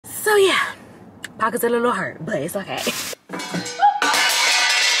So yeah, pockets a little hurt, but it's okay.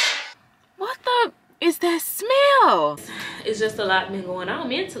 What the is that smell? It's just a lot been going on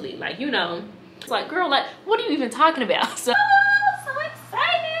mentally, like, you know. It's like, girl, like, what are you even talking about? So, so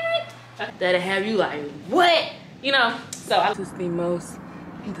excited. That'll have you like, what? You know, so this is the most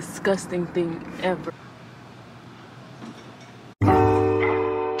disgusting thing ever.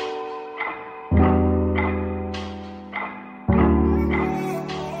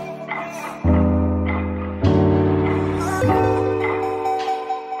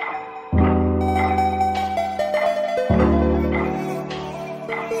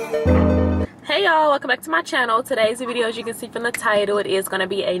 Hey y'all, welcome back to my channel. Today's video, as you can see from the title, it is going to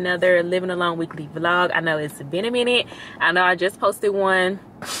be another living alone weekly vlog. I know it's been a minute. I know I just posted one,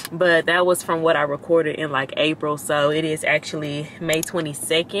 but that was from what I recorded in like April. So it is actually May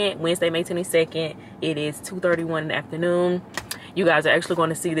 22nd, Wednesday, May 22nd. It is 2:31 in the afternoon. You guys are actually going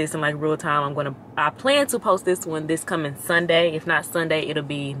to see this in like real time. I plan to post this one this coming Sunday. If not Sunday, it'll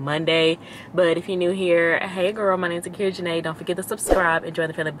be Monday. But if you're new here, hey girl, my name's Akeira Janee. Don't forget to subscribe and join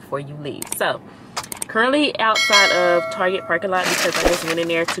the family before you leave. So currently outside of Target parking lot because I just went in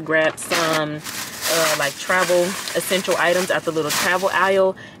there to grab some like travel essential items at the little travel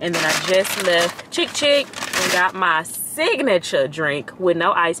aisle, and then I just left Chit and got my signature drink with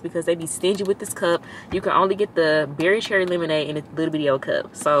no ice because they be stingy with this cup. You can only get the berry cherry lemonade in a little bitty old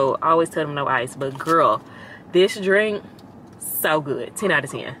cup, so I always tell them no ice. But girl, this drink so good. 10 out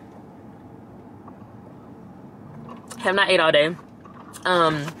of 10. Have not ate all day.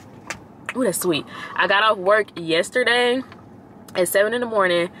 Oh, that's sweet. I got off work yesterday at 7 in the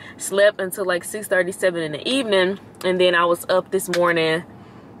morning, slept until like 6:37 in the evening, and then I was up this morning,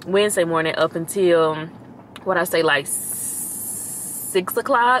 Wednesday morning, up until what I say, like 6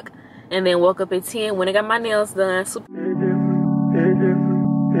 o'clock, and then woke up at 10 when I got my nails done. Cozy.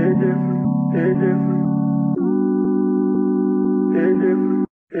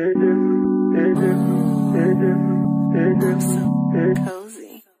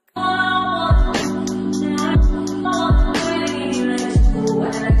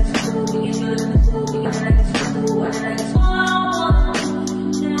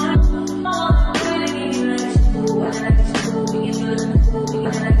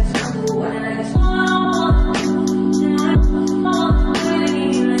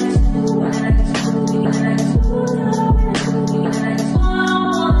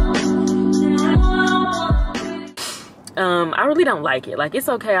 I really don't like it. Like, it's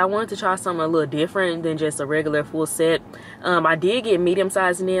okay. I wanted to try something a little different than just a regular full set. I did get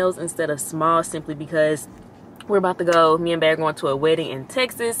medium-sized nails instead of small simply because we're about to go, me and Bear are going to a wedding in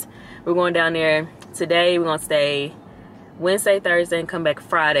Texas. We're going down there today. We're going to stay Wednesday, Thursday, and come back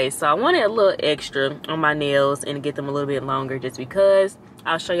Friday. So I wanted a little extra on my nails and get them a little bit longer just because.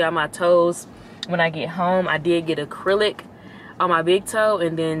 I'll show y'all my toes when I get home. I did get acrylic on my big toe,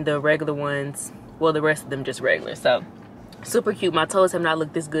 and then the regular ones, well, the rest of them just regular. So super cute. My toes have not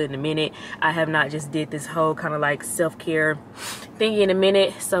looked this good in a minute. I have not just did this whole kind of like self-care thingy in a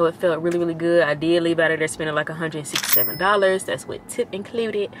minute, so it felt really, really good. I did leave out of there spending like $167. That's with tip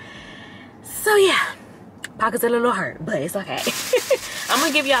included. So yeah, pockets a little hurt, but it's okay. I'm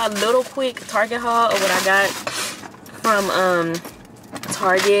gonna give y'all a little quick Target haul of what I got from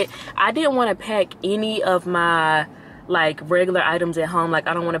Target. I didn't want to pack any of my like regular items at home. Like,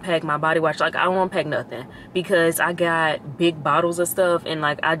 I don't want to pack my body wash. Like, I don't want to pack nothing because I got big bottles of stuff, and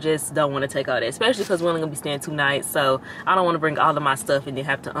like, I just don't want to take all that, especially because we're only gonna be staying 2 nights. So I don't want to bring all of my stuff and then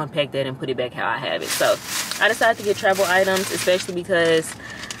have to unpack that and put it back how I have it. So I decided to get travel items, especially because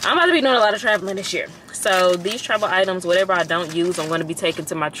I'm about to be doing a lot of traveling this year. So these travel items, whatever I don't use, I'm going to be taking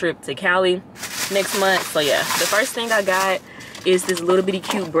to my trip to Cali next month. So yeah, the first thing I got is this little bitty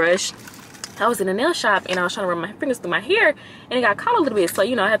cute brush. I was in a nail shop and I was trying to run my fingers through my hair and it got caught a little bit, so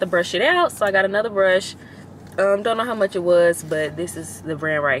you know I had to brush it out. So I got another brush. Don't know how much it was, but this is the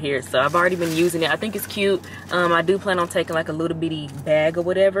brand right here. So I've already been using it. I think it's cute. I do plan on taking like a little bitty bag or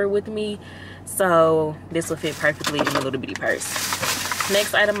whatever with me, so this will fit perfectly in a little bitty purse.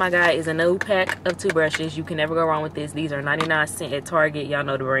 Next item I got is a new pack of toothbrushes. You can never go wrong with this. These are 99¢ at Target. Y'all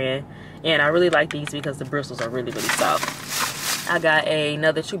know the brand, and I really like these because the bristles are really, really soft. I got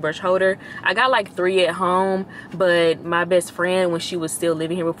another toothbrush holder. I got like 3 at home, but my best friend, when she was still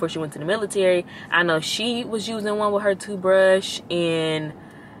living here before she went to the military, I know she was using one with her toothbrush, and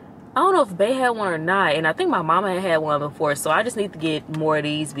I don't know if Bae had one or not, and I think my mama had one before. So I just need to get more of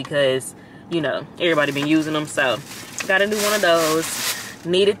these because, you know, everybody been using them. So got a new one of those.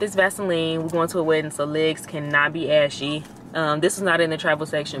 Needed this Vaseline. We're going to a wedding, so legs cannot be ashy. This is not in the travel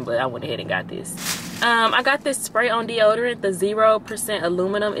section, but I went ahead and got this. I got this spray-on deodorant, the 0%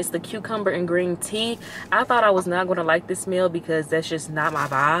 aluminum. It's the cucumber and green tea. I thought I was not going to like this smell because that's just not my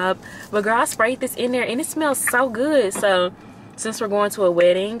vibe. But girl, I sprayed this in there and it smells so good. So since we're going to a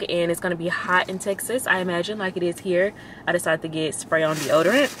wedding and it's going to be hot in Texas, I imagine, like it is here, I decided to get spray-on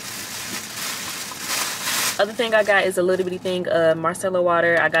deodorant. Other thing I got is a little bitty thing of micellar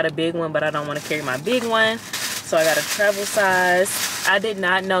water. I got a big one, but I don't want to carry my big one. So I got a travel size. I did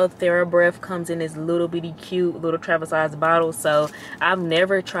not know TheraBreath comes in this little bitty cute little travel size bottle. So I've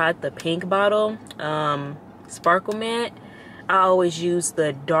never tried the pink bottle, Sparkle Mint. I always use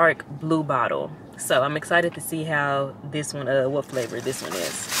the dark blue bottle. So I'm excited to see how this one, what flavor this one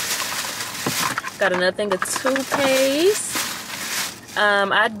is. Got another thing of toothpaste.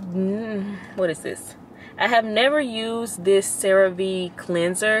 What is this? I have never used this CeraVe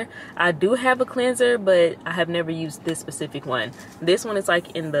cleanser. I do have a cleanser, but I have never used this specific one. This one is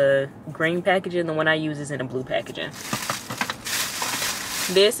like in the green packaging. The one I use is in the blue packaging.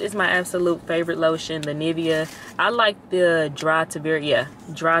 This is my absolute favorite lotion, the Nivea. I like the dry to very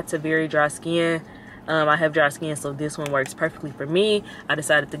dry skin. I have dry skin, so this one works perfectly for me. I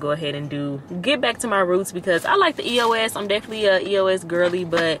decided to go ahead and get back to my roots because I like the EOS. I'm definitely a EOS girly,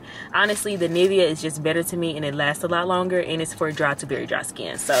 but honestly, the Nivea is just better to me and it lasts a lot longer and it's for dry to very dry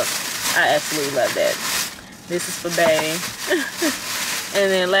skin. So I absolutely love that. This is for Bae.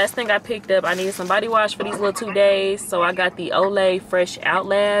 And then last thing I picked up, I needed some body wash for these little 2 days. So I got the Olay Fresh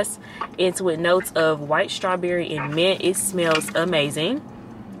Outlast. It's with notes of white strawberry and mint. It smells amazing.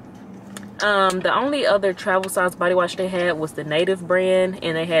 The only other travel size body wash they had was the Native brand,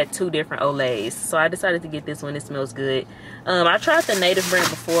 and they had 2 different Olays. So I decided to get this one. It smells good. I tried the Native brand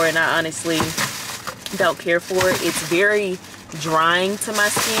before and I honestly don't care for it. It's very drying to my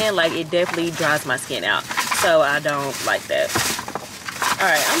skin. Like, it definitely dries my skin out. So I don't like that.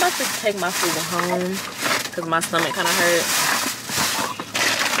 Alright, I'm about to take my food home because my stomach kind of hurt.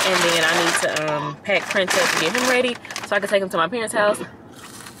 And then I need to pack Prince up to get him ready so I can take him to my parents' house.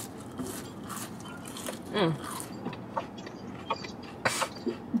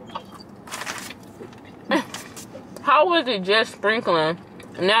 How was it just sprinkling?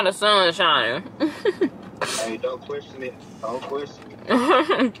 Now the sun is shining. Hey, don't question it. Don't question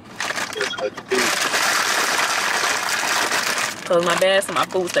it. Cause my bad, so my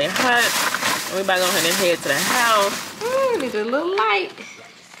food stay hot. We about to go ahead and head to the house. Need a little light.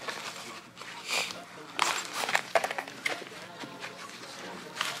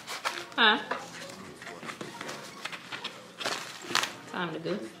 Huh? Time to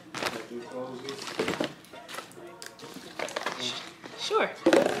go. Sure.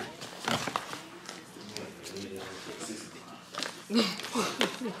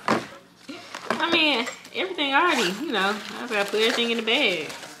 I mean, everything already, you know, I just gotta put everything in the bag.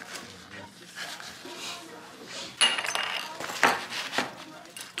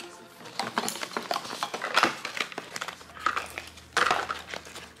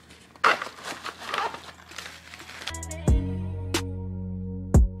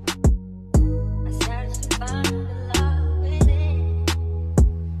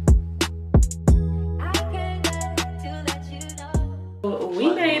 We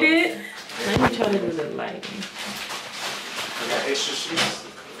made it. Let me try to do the lighting. I got extra sheets.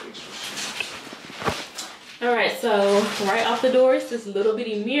 All right, so right off the door is this little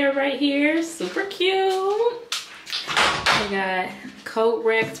bitty mirror right here. Super cute. I got coat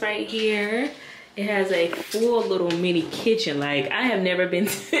racks right here. It has a full little mini kitchen. Like, I have never been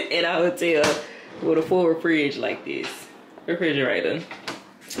in a hotel with a full fridge like this. Refrigerator.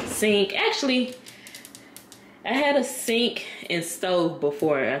 Sink. Actually, I had a sink and stove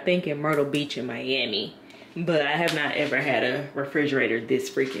before, I think in Myrtle Beach in Miami. But I have not ever had a refrigerator this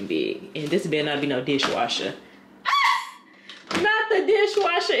freaking big. And this better not be no dishwasher. Ah! Not the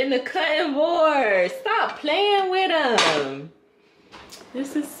dishwasher and the cutting board. Stop playing with them.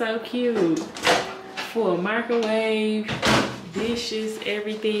 This is so cute. Full microwave, dishes,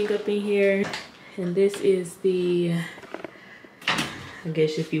 everything up in here. And this is the, I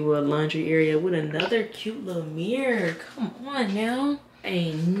guess if you will, laundry area with another cute little mirror. Come on now. I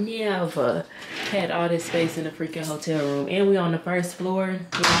ain't never had all this space in the freaking hotel room. And we on the first floor.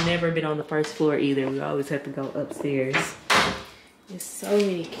 We've never been on the first floor either. We always have to go upstairs. There's so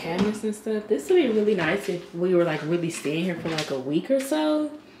many cabinets and stuff. This would be really nice if we were like really staying here for like a week or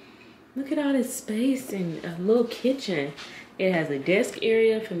so. Look at all this space and a little kitchen. It has a desk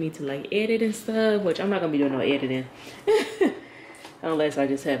area for me to like edit and stuff, which I'm not gonna be doing no editing. Unless I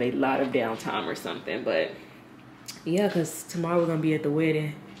just have a lot of downtime or something. But yeah, because tomorrow we're gonna be at the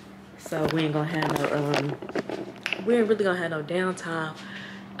wedding. So we ain't gonna have no, we ain't really gonna have no downtime.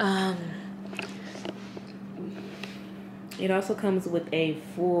 It also comes with a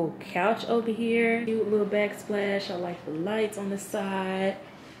full couch over here. Cute little backsplash. I like the lights on the side.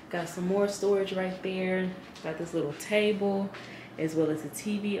 Got some more storage right there. Got this little table as well as a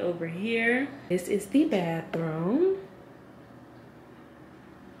TV over here. This is the bathroom.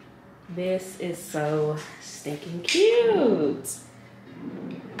 This is so stinking cute.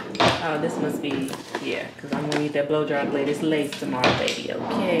 Oh, this must be, yeah, because I'm gonna need that blow dry blade. It's lace tomorrow, baby,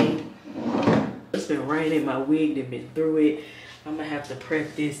 okay? It's been raining, my wig done been through it. I'm gonna have to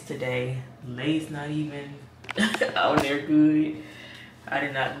prep this today. Lace not even on there good. I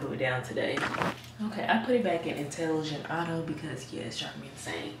did not glue it down today. Okay, I put it back in intelligent auto because yeah, it's driving me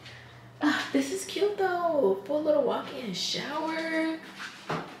insane. This is cute though. Full little walk-in shower.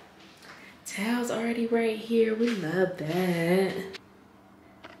 Towels already right here. We love that.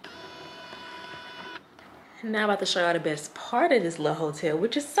 Now I'm about to show y'all the best part of this little hotel,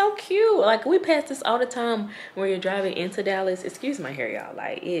 which is so cute. Like, we pass this all the time when you're driving into Dallas. Excuse my hair, y'all.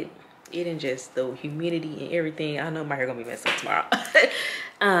 Like, it and just the humidity and everything. I know my hair gonna be messed up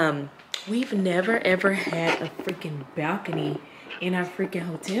tomorrow. We've never ever had a freaking balcony in our freaking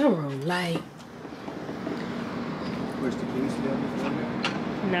hotel room. Like, Where's the keys to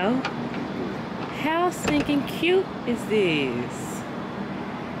the no. How stinking cute is this?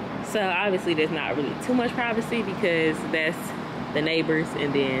 So obviously there's not really too much privacy because that's the neighbors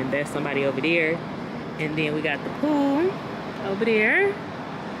and then there's somebody over there. And then we got the pool over there.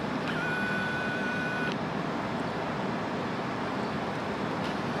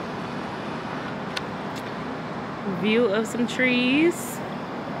 View of some trees.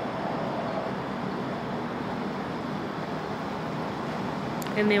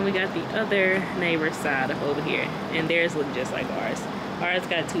 And then we got the other neighbor's side of over here. And theirs look just like ours. Ours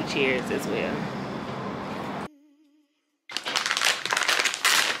got 2 chairs as well.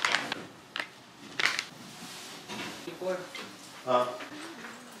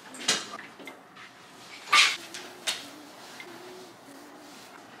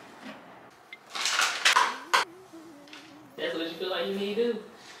 That's what you feel like you need to do?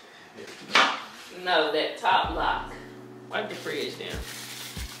 No, that top lock. Wipe the fridge down.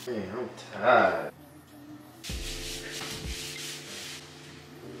 Man, I'm tired.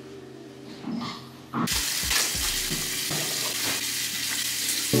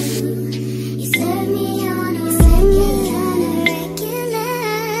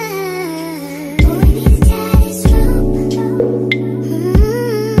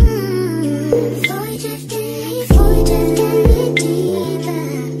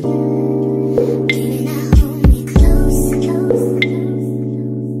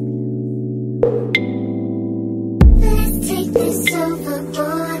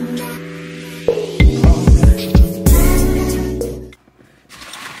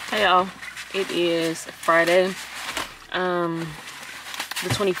 Hey y'all, it is Friday, the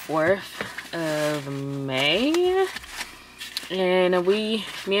 24th of May, and me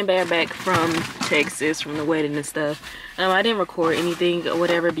and Bear back from Texas from the wedding and stuff. I didn't record anything or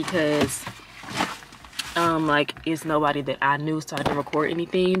whatever because like it's nobody that I knew, so I didn't record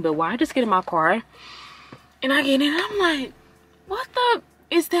anything. But why I just get in my car and I get in and I'm like, what the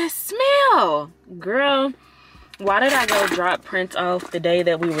is that smell, girl? Why did I go drop Prince off the day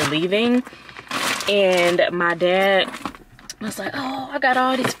that we were leaving? And my dad was like, oh, I got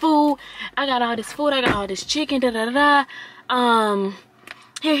all this food. I got all this food. I got all this chicken. Da da da da.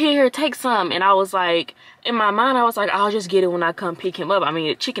 Here, take some. And I was like, in my mind, I was like, I'll just get it when I come pick him up. I mean,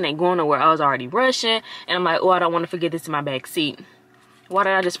 the chicken ain't going nowhere. I was already rushing. And I'm like, oh, I don't want to forget this in my back seat. Why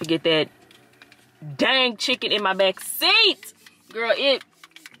did I just forget that dang chicken in my back seat? Girl, it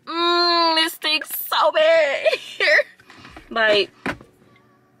stinks so bad here. Like, I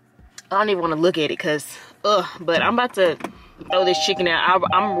don't even want to look at it because, but I'm about to throw this chicken out.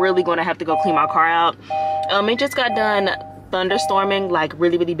 I'm really going to have to go clean my car out. It just got done thunderstorming, like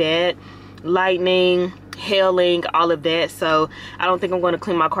really, really bad. Lightning, hailing, all of that. So I don't think I'm going to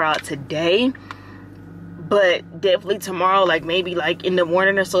clean my car out today. But definitely tomorrow, like maybe like in the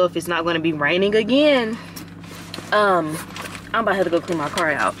morning or so if it's not going to be raining again. I'm about to have to go clean my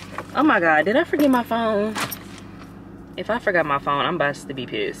car out. Oh my God, did I forget my phone? If I forgot my phone, I'm about to be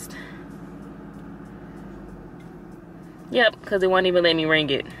pissed. Yep, because it won't even let me ring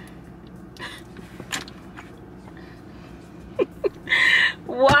it.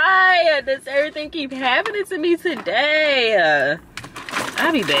 Why does everything keep happening to me today?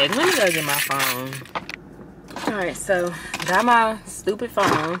 I'll be back. Let me go get my phone. Alright, so got my stupid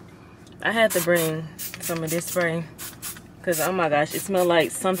phone. I had to bring some of this spray. Because, oh my gosh, it smelled like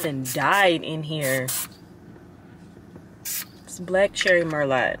something died in here. It's black cherry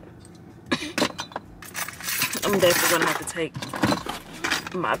merlot. I'm definitely gonna have to take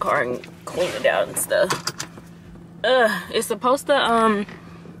my car and clean it out and stuff. It's supposed to,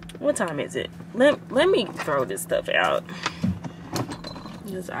 what time is it? Let me throw this stuff out.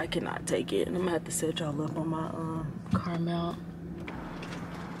 Because I cannot take it. And I'm gonna have to set y'all up on my car mount.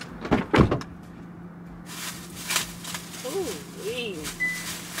 Ooh-wee.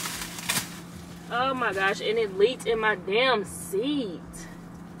 Oh my gosh, and it leaked in my damn seat.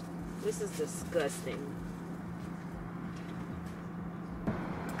 This is disgusting.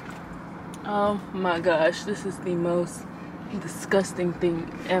 Oh my gosh, this is the most disgusting thing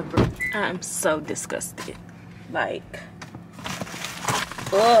ever. I'm so disgusted. Like,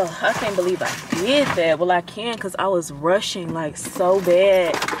 ugh, I can't believe I did that. Well, I can because I was rushing like so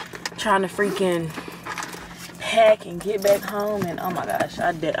bad, trying to freaking pack and get back home. And oh my gosh,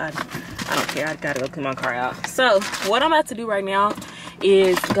 I don't care. I gotta go clean my car out. So what I'm about to do right now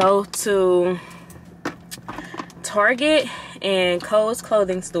is go to Target and Kohl's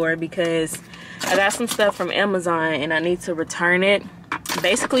clothing store because I got some stuff from Amazon and I need to return it.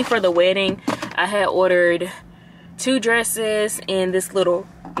 Basically for the wedding, I had ordered 2 dresses and this little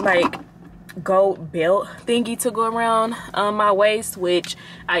like gold belt thingy to go around my waist, which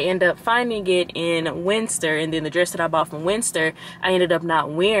I end up finding it in Windsor, and then the dress that I bought from Windsor I ended up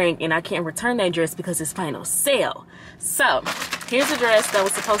not wearing, and I can't return that dress because it's final sale. So here's a dress that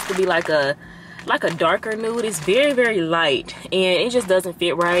was supposed to be like a darker nude. It's very, very light and it just doesn't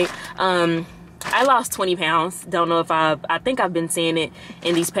fit right. I lost 20 pounds. Don't know if I think I've been saying it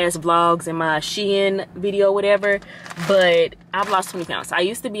in these past vlogs in my Shein video, whatever, but I've lost 20 pounds. I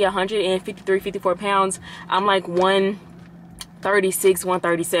used to be 153, 54 pounds. I'm like 136,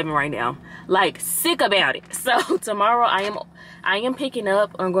 137 right now. Like, sick about it. So tomorrow I am picking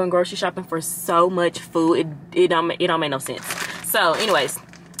up. I'm going grocery shopping for so much food. It don't make no sense. So anyways,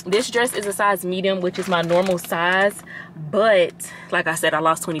 this dress is a size medium, which is my normal size, but like I said, I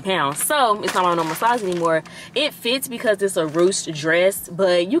lost 20 pounds, so it's not my normal size anymore. It fits because it's a ruched dress,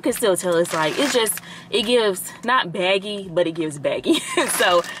 but you can still tell it's like, it gives not baggy, but it gives baggy.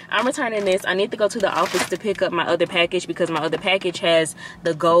 So I'm returning this. I need to go to the office to pick up my other package because my other package has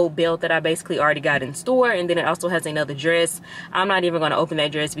the gold belt that I basically already got in store, and then it also has another dress. I'm not even going to open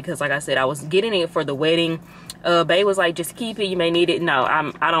that dress because like I said, I was getting it for the wedding. Bae was like, just keep it, you may need it. No,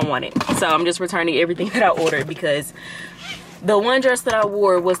 I don't want it. So I'm just returning everything that I ordered because the one dress that I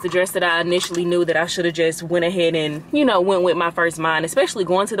wore was the dress that I initially knew that I should have just went ahead and, you know, went with my first mind, especially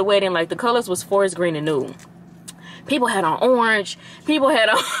going to the wedding. Like, the colors was forest green and nude. People had on orange, people had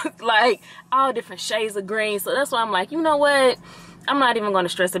on like all different shades of green. So that's why I'm like, you know what, I'm not even going to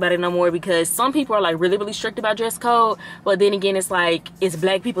stress about it no more, because some people are like really, really strict about dress code, but then again, it's like, it's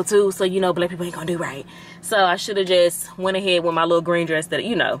black people too, so you know, black people ain't gonna do right. So I should have just went ahead with my little green dress that,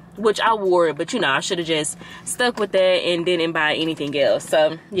 you know, which I wore it, but you know, I should have just stuck with that and didn't buy anything else.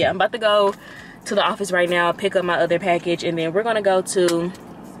 So yeah, I'm about to go to the office right now, pick up my other package, and then we're gonna go to,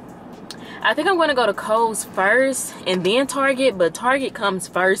 I think I'm gonna go to Kohl's first and then Target, but Target comes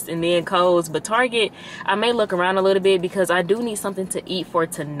first and then Kohl's. But Target, I may look around a little bit because I do need something to eat for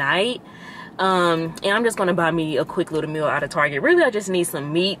tonight. And I'm just gonna buy me a quick little meal out of Target. Really, I just need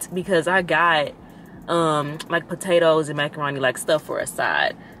some meat because I got like potatoes and macaroni, like stuff for a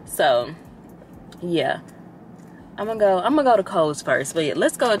side. So yeah, I'm gonna go to Kohl's first. But yeah,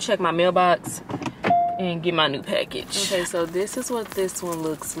 let's go and check my mailbox and get my new package. Okay, so this is what this one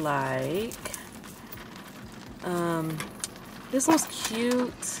looks like. This one's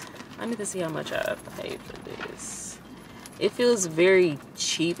cute. I need to see how much I paid for this. It feels very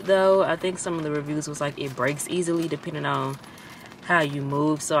cheap though. I think some of the reviews was like it breaks easily depending on how you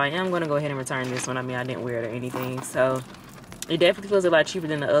move. So I am gonna go ahead and return this one. I mean, I didn't wear it or anything, so it definitely feels a lot cheaper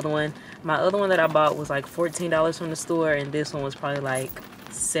than the other one. My other one that I bought was like $14 from the store, and this one was probably like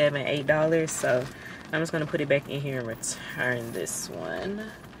 $7, $8. So I'm just gonna put it back in here and return this one.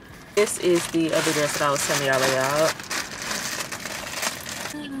 This is the other dress that I was telling y'all about.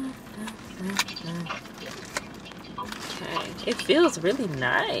 Okay, it feels really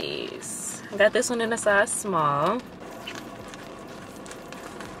nice. I got this one in a size small.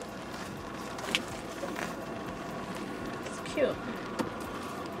 It's cute.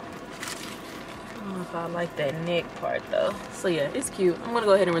 I don't know if I like that neck part though. So yeah, it's cute. I'm gonna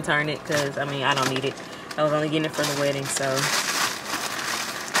go ahead and return it because I mean, I don't need it. I was only getting it for the wedding, so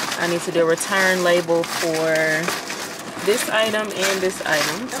I need to do a return label for this item and this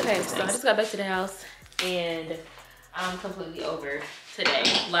item. Okay, so I just got back to the house and I'm completely over today.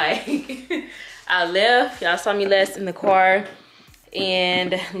 Like, I left, y'all saw me last in the car,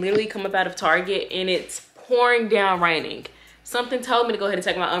 and literally come up out of Target and it's pouring down raining. something told me to go ahead and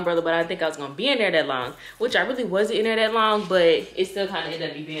take my umbrella, but I didn't think I was gonna be in there that long, which I really wasn't in there that long, but it still kind of ended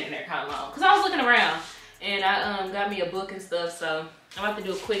up me being in there kind of long because I was looking around and I got me a book and stuff. So I'm about to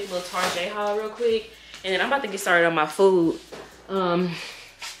do a quick little Target haul real quick, and then I'm about to get started on my food. I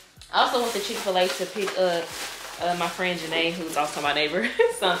also went to Chick-fil-A to pick up my friend Janee, who's also my neighbor,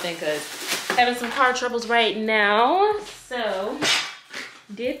 something, because having some car troubles right now. So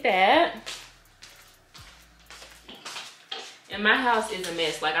did that. And my house is a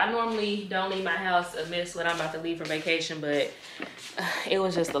mess. Like, I normally don't leave my house a mess when I'm about to leave for vacation, but it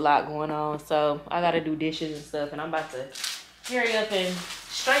was just a lot going on. So I gotta do dishes and stuff, and I'm about to hurry up and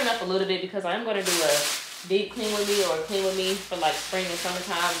straighten up a little bit because I'm gonna do a deep clean with me or clean with me for like spring and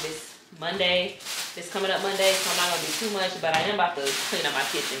summertime this Monday. This coming up Monday, so I'm not gonna do too much, but I am about to clean up my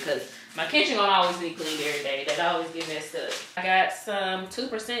kitchen because my kitchen gonna always be cleaned every day. That always get messed up. I got some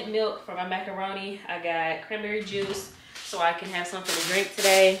 2% milk for my macaroni. I got cranberry juice so I can have something to drink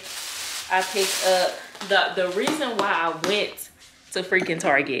today. I picked up, the reason why I went to freaking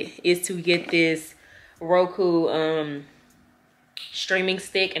Target is to get this Roku streaming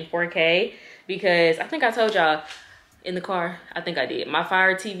stick in 4K because I think I told y'all in the car, I think I did. My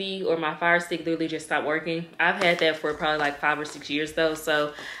Fire TV or my Fire Stick literally just stopped working. I've had that for probably like 5 or 6 years though,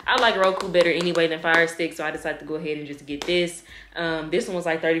 so I like Roku better anyway than Fire Stick, so I decided to go ahead and just get this. This one was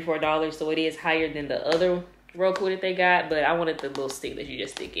like $34, so it is higher than the other Roku that they got, but I wanted the little stick that you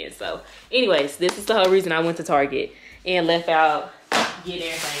just stick in. So anyways, this is the whole reason I went to Target and left out getting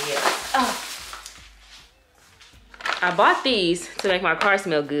everything else. Oh. I bought these to make my car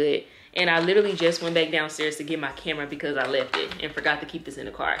smell good, and I literally just went back downstairs to get my camera because I left it and forgot to keep this in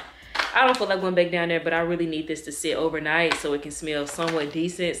the car. I don't feel like going back down there, but I really need this to sit overnight so it can smell somewhat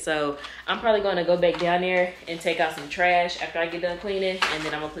decent. So I'm probably going to go back down there and take out some trash after I get done cleaning, and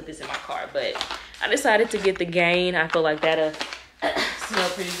then I'm gonna put this in my car. But I decided to get the Gain. I feel like that'll smell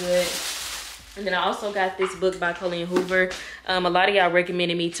pretty good. And then I also got this book by Colleen Hoover. A lot of y'all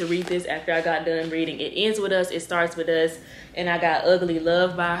recommended me to read this after I got done reading It Ends With Us, It Starts With Us. And I got Ugly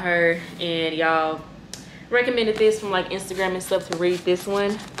Love by her. And y'all recommended this from like Instagram and stuff to read this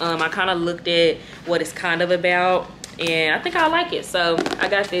one. I kind of looked at what it's kind of about, and I think I like it. So I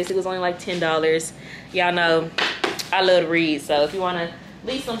got this. It was only like $10. Y'all know I love to read. So if you want to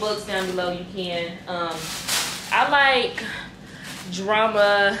leave some books down below, you can. I like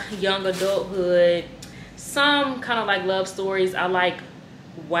drama, young adulthood, some kind of like love stories. I like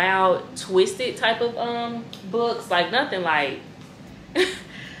wild, twisted type of books. Like nothing like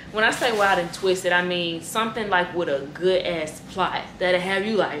when I say wild and twisted, I mean something like with a good ass plot that'll have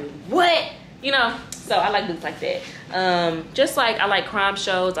you like, what? You know? So I like books like that. Just like I like crime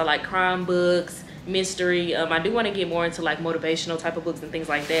shows, I like crime books, mystery. I do want to get more into like motivational type of books and things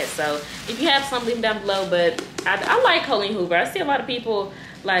like that. So if you have some, leave them down below. But I like Colleen Hoover. I see a lot of people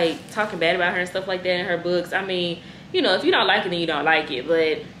like talking bad about her and stuff like that in her books. I mean, you know, if you don't like it, then you don't like it.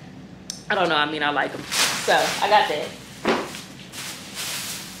 But I don't know. I mean, I like them. So I got that.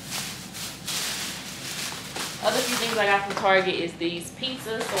 Other few things I got from Target is these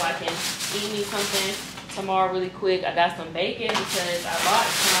pizzas so I can eat me something tomorrow really quick. I got some bacon because I bought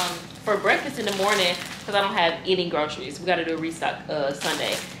some for breakfast in the morning because I don't have any groceries. We got to do a restock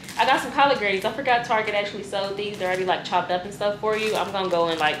Sunday. I got some collard greens. I forgot Target actually sold these. They're already like chopped up and stuff for you. I'm going to go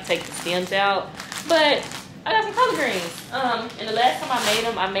and like take the stems out. But I got some collard greens. And the last time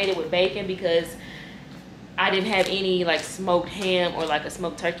I made it with bacon because I didn't have any like smoked ham or like a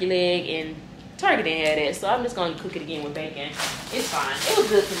smoked turkey leg, and Target didn't have that, so I'm just gonna cook it again with bacon. It's fine. It was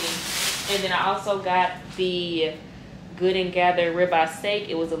good to me. And then I also got the Good and Gather ribeye steak.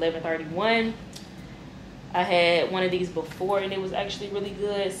 It was $11.31. I had one of these before and it was actually really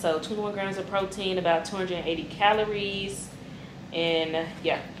good. So 21 grams of protein, about 280 calories. And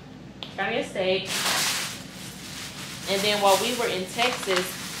yeah, got me a steak. And then while we were in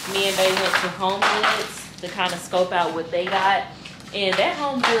Texas, me and Bae went to Home Goods to kind of scope out what they got. And that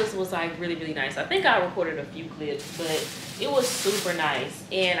Home Goods was like really, really nice. I think I recorded a few clips, but it was super nice.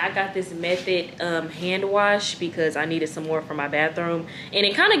 And I got this Method hand wash because I needed some more for my bathroom. And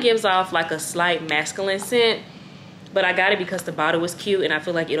it kind of gives off like a slight masculine scent. But I got it because the bottle was cute and I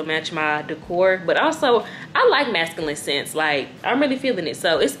feel like it'll match my decor. But also, I like masculine scents. Like, I'm really feeling it.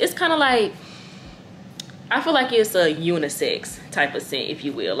 So it's kind of like, I feel like it's a unisex type of scent, if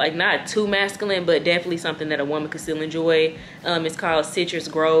you will. Like, not too masculine, but definitely something that a woman could still enjoy. It's called Citrus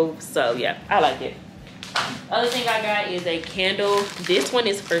Grove. So, yeah, I like it. Other thing I got is a candle. This one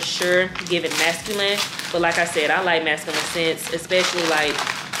is for sure giving masculine. But like I said, I like masculine scents, especially like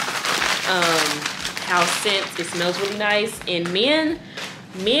house scents. It smells really nice. And men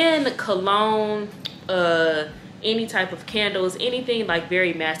cologne, any type of candles, anything like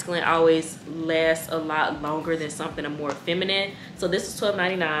very masculine always lasts a lot longer than something more feminine. So this is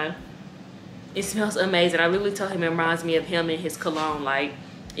 $12.99. It smells amazing. I literally told him it reminds me of him and his cologne. Like,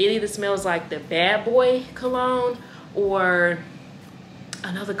 it either smells like the Bad Boy cologne or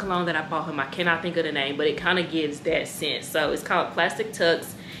another cologne that I bought him. I cannot think of the name, but it kind of gives that scent. So it's called Plastic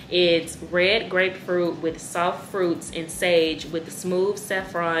Tux. It's red grapefruit with soft fruits and sage with the smooth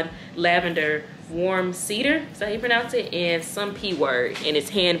saffron, lavender, warm cedar, is that how you pronounce it? And some P word, and it's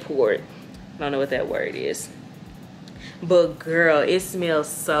hand poured. I don't know what that word is. But girl, it smells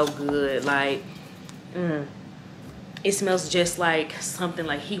so good. Like, it smells just like something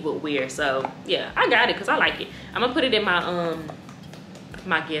like he would wear. So yeah, I got it because I like it. I'm gonna put it in my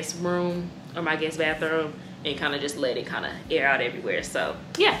my guest room or my guest bathroom and kind of just let it kind of air out everywhere. So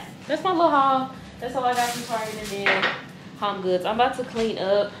yeah, that's my little haul. That's all I got from Target. And then Home Goods. I'm about to clean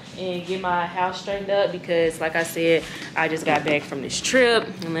up and get my house straightened up because, like I said, I just got back from this trip.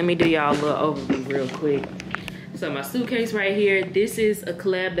 And let me do y'all a little overview real quick. So my suitcase right here, this is a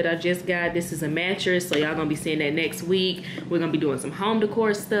collab that I just got. This is a mattress, so y'all gonna be seeing that next week. We're gonna be doing some home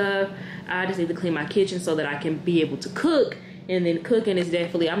decor stuff. I just need to clean my kitchen so that I can be able to cook. And then cooking is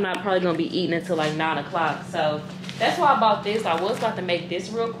definitely, I'm not probably gonna be eating until like 9 o'clock. So that's why I bought this. I was about to make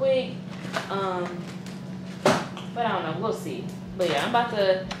this real quick. But I don't know, we'll see. But yeah, I'm about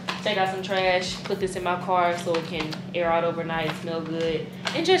to take out some trash, put this in my car so it can air out overnight, smell good,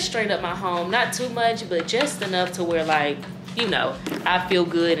 and just straighten up my home. Not too much, but just enough to where, like, you know, I feel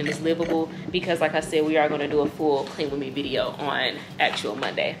good and it's livable. Because like I said, we are gonna do a full clean with me video on actual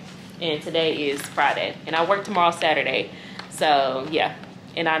Monday. And today is Friday. And I work tomorrow, Saturday. So yeah,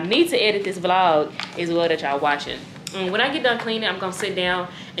 and I need to edit this vlog as well that y'all watching. When I get done cleaning, I'm gonna sit down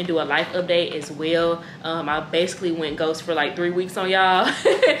and do a life update as well. I basically went ghost for like 3 weeks on y'all.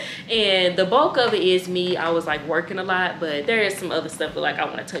 And the bulk of it is me. I was like working a lot, but there is some other stuff that like I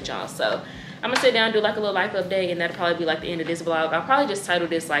want to touch on. So I'm gonna sit down and do like a little life update, and that'll probably be like the end of this vlog. I'll probably just title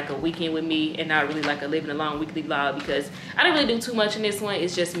this like a weekend with me and not really like a living alone weekly vlog, because I didn't really do too much in this one.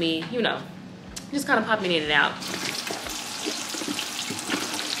 It's just me, you know, just kind of popping in and out.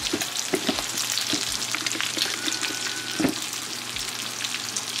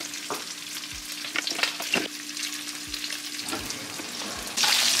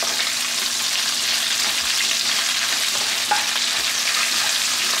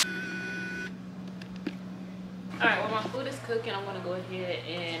 Alright, while my food is cooking, I'm going to go ahead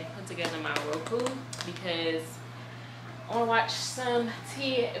and put together my Roku because I want to watch some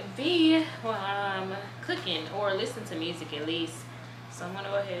TV while I'm cooking, or listen to music at least. So I'm going to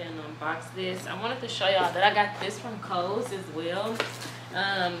go ahead and unbox this. I wanted to show y'all that I got this from Kohl's as well.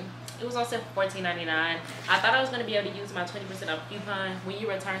 It was on sale for $14.99. I thought I was going to be able to use my 20% off coupon. When you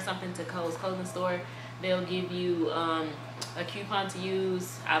return something to Kohl's clothing store, they'll give you a coupon to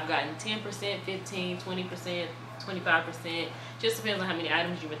use. I've gotten 10%, 15%, 20%, 25%. Just depends on how many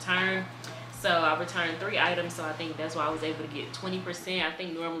items you return. So I returned 3 items, so I think that's why I was able to get 20%. I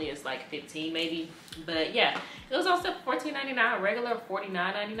think normally it's like 15 maybe. But yeah, it was also $14.99, regular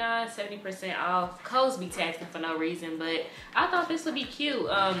 $49.99, 70% off. Kohl's be taxing for no reason, but I thought this would be cute.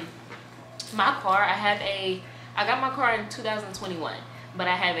 My car, I got my car in 2021, but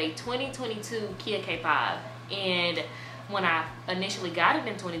I have a 2022 Kia K5. And when I initially got it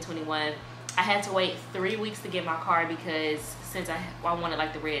in 2021, I had to wait 3 weeks to get my car because since I wanted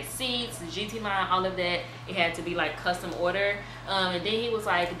like the red seats, the GT line, all of that, it had to be like custom order. And then he was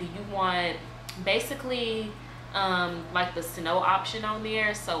like, do you want basically like the snow option on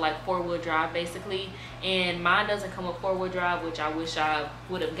there? So like 4-wheel drive basically. And mine doesn't come with 4-wheel drive, which I wish I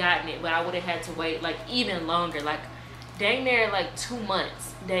would have gotten it, but I would have had to wait like even longer, like dang near like 2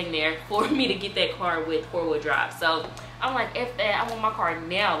 months, dang near, for me to get that car with 4-wheel drive. So I'm like, F that, I want my car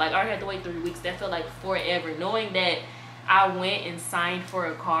now. Like I already had to wait 3 weeks. That felt like forever, knowing that I went and signed for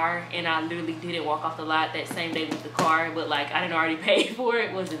a car and I literally didn't walk off the lot that same day with the car, but like I didn't already pay for it.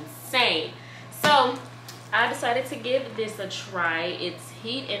 It was insane. So I decided to give this a try. It's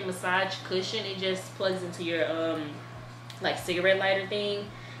heat and massage cushion. It just plugs into your like cigarette lighter thing,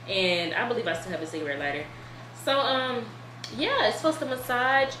 and I believe I still have a cigarette lighter. So yeah, it's supposed to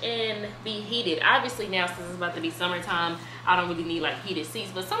massage and be heated. Obviously now, since it's about to be summertime, I don't really need like heated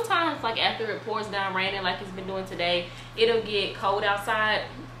seats, but sometimes like after it pours down raining like it's been doing today, it'll get cold outside.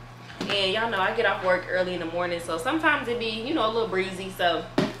 And y'all know I get off work early in the morning, so sometimes it be, you know, a little breezy. So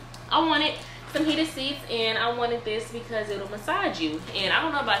I wanted some heated seats, and I wanted this because it'll massage you. And I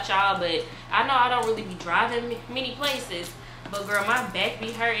don't know about y'all, but I know I don't really be driving many places, but girl, my back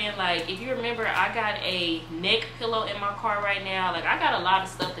be hurting. Like if you remember, I got a neck pillow in my car right now. Like I got a lot of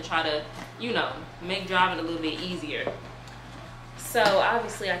stuff to try to you know, make driving a little bit easier. So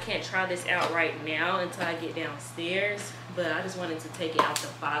obviously I can't try this out right now until I get downstairs, but I just wanted to take it out the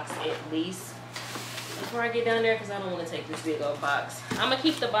box at least before I get down there, because I don't want to take this big old box. I'm gonna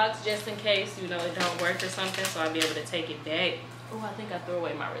keep the box just in case, you know, it don't work or something, so I'll be able to take it back. Oh, I think I threw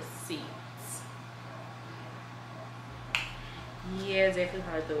away my receipts. Yeah, definitely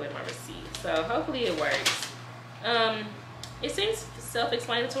probably threw away my receipt. So hopefully it works. It seems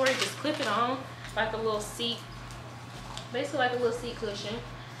self-explanatory. Just clip it on like a little seat, basically like a little seat cushion.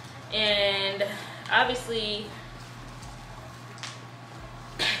 And obviously,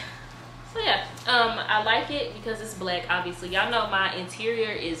 so yeah, I like it because it's black. Obviously, y'all know my interior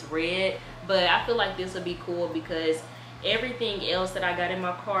is red, but I feel like this would be cool because everything else that I got in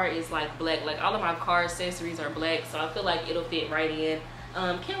my car is like black. Like all of my car accessories are black, so I feel like it'll fit right in.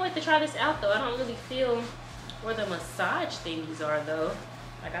 Can't wait to try this out though. I don't really feel where the massage thingies are though.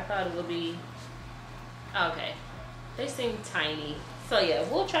 Like I thought it would be, okay, they seem tiny. So yeah,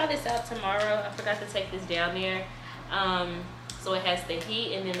 we'll try this out tomorrow. I forgot to take this down there. So it has the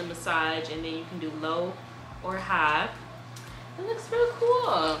heat and then the massage, and then you can do low or high. It looks real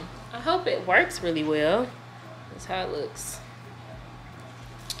cool. I hope it works really well. That's how it looks.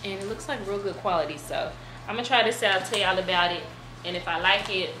 And it looks like real good quality. So I'm gonna try this out, tell y'all about it. And if I like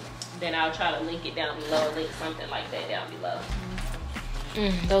it, then I'll try to link it down below, link something like that down below.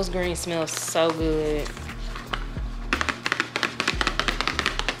 Those greens smell so good.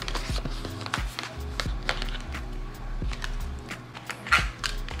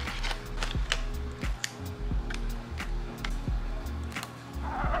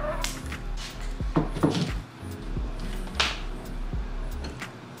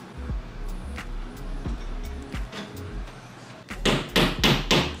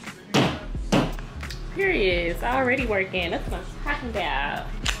 Period. It's already working. That's what I'm talking about.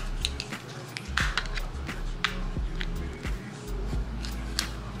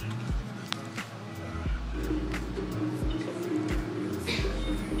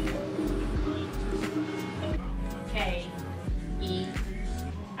 K-E-I-R-A.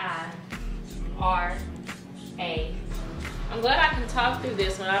 I'm glad I can talk through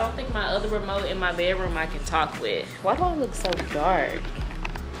this one. I don't think my other remote in my bedroom I can talk with. Why do I look so dark?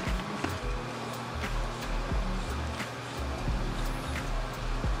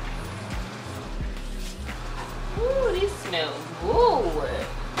 Ooh, these smell good.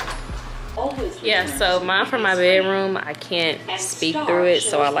 Yeah, so mine from my bedroom, I can't speak through it,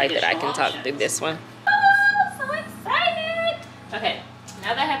 so I like that I can talk through this one. Oh, so excited! Okay,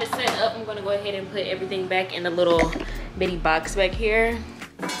 now that I have it set up, I'm gonna go ahead and put everything back in the little bitty box back here.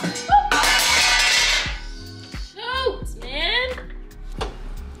 Shoot, man!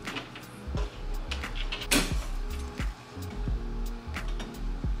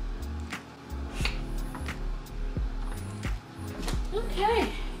 Okay,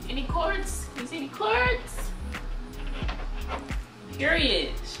 any cords? You see any cords?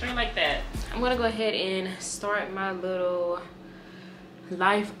 Period. String like that. I'm gonna go ahead and start my little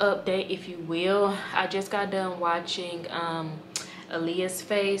life update, if you will. I just got done watching Aaliyah's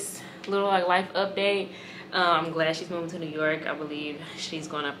Face, little like life update. I'm glad she's moving to New York. I believe she's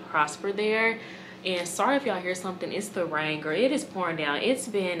gonna prosper there. And sorry if y'all hear something, it's the rain, girl. It is pouring down. It's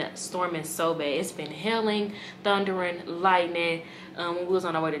been storming so bad. It's been hailing, thundering, lightning. When we was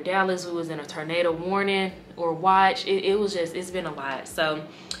on our way to Dallas, we was in a tornado warning or watch. It was just, it's been a lot. So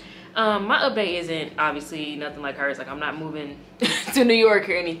my update isn't obviously nothing like hers. Like I'm not moving to New York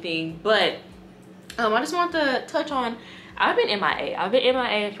or anything, but I just want to touch on, I've been MIA. I've been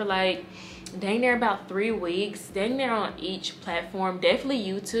MIA for like dang near about 3 weeks, dang near on each platform. Definitely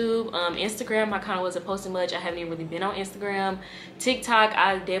YouTube. Instagram I kind of wasn't posting much. I haven't even really been on Instagram. TikTok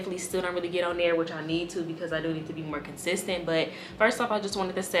I definitely still don't really get on there, which I need to because I do need to be more consistent. But first off, I just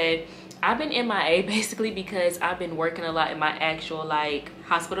wanted to say I've been MIA basically because I've been working a lot in my actual like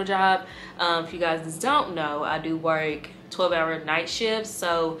hospital job. If you guys don't know, I do work 12-hour night shifts.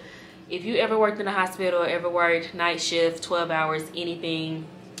 So if you ever worked in a hospital or ever worked night shift, 12 hours, anything,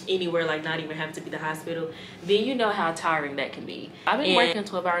 anywhere, like not even have to be the hospital, then you know how tiring that can be. I've been working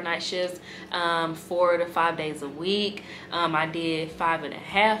 12-hour night shifts 4 to 5 days a week. I did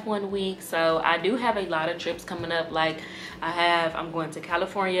 5.5 one week, so I do have a lot of trips coming up. Like I'm going to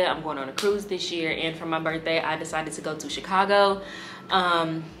California, I'm going on a cruise this year, and for my birthday I decided to go to Chicago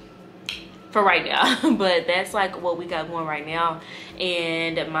for right now. But that's like what we got going right now,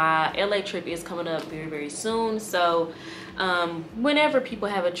 and my LA trip is coming up very, very soon. So whenever people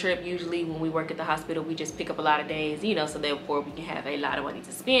have a trip, usually when we work at the hospital, we just pick up a lot of days, you know, so therefore we can have a lot of money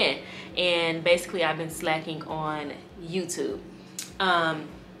to spend. And basically I've been slacking on YouTube.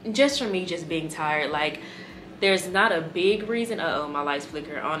 just for me, just being tired. Like, there's not a big reason. Uh-oh, my lights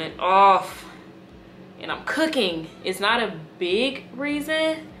flicker on and off. And I'm cooking. It's not a big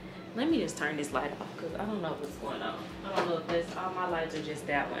reason. Let me just turn this light off because I don't know what's going on. I don't know if this, all my lights are just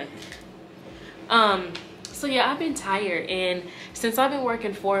that way. So yeah, I've been tired, and since I've been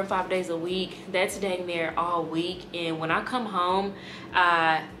working 4 and 5 days a week, that's dang near all week. And when I come home,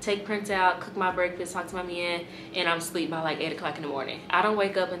 I take prints out, cook my breakfast, talk to my man, and I'm asleep by like 8 o'clock in the morning. I don't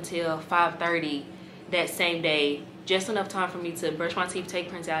wake up until 5:30 that same day, just enough time for me to brush my teeth, take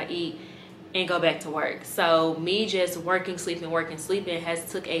prints out, eat, and go back to work. So me just working, sleeping has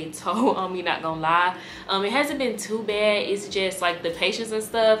took a toll on me, not gonna lie. It hasn't been too bad. It's just like the patience and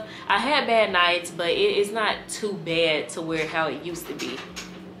stuff. I had bad nights, but it's not too bad to where how it used to be.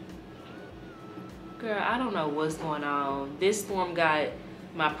 Girl, I don't know what's going on. This storm got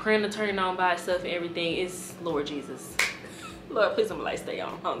my printer turning on by itself and everything. It's Lord Jesus. Lord, please don't let me stay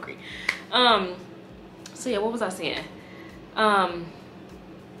on. I'm hungry. So yeah, what was I saying?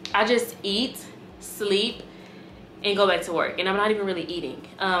 I just eat, sleep, and go back to work, and I'm not even really eating.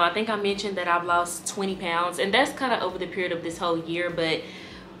 I think I mentioned that I've lost 20 pounds, and that's kind of over the period of this whole year. But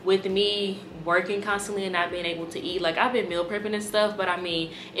with me working constantly and not being able to eat, like, I've been meal prepping and stuff, but I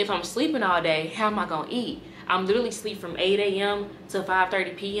mean, if I'm sleeping all day, how am I gonna eat? I'm literally sleep from 8 a.m. to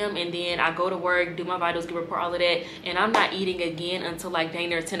 5:30 p.m. and then I go to work, do my vitals, give a report, all of that, and I'm not eating again until like dang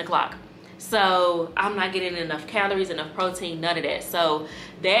near 10 o'clock. So I'm not getting enough calories, enough protein, none of that. So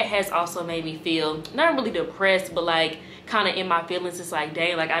that has also made me feel not really depressed, but like kind of in my feelings. It's like,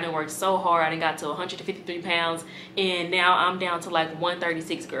 dang, like I done worked so hard. I done got to 153 pounds and now I'm down to like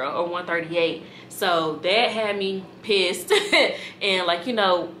 136, girl, or 138. So that had me pissed. And like, you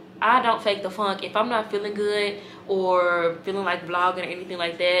know, I don't fake the funk. If I'm not feeling good or feeling like vlogging or anything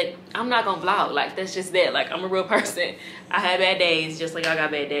like that, I'm not gonna vlog. Like, that's just that. Like, I'm a real person. I have bad days just like I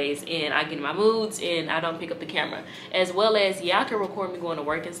got bad days, and I get in my moods and I don't pick up the camera. As well as, yeah, I can record me going to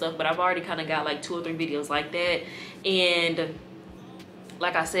work and stuff, but I've already kind of got like 2 or 3 videos like that. And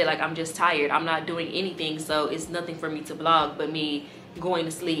like I said, like, I'm just tired. I'm not doing anything, so it's nothing for me to vlog but me going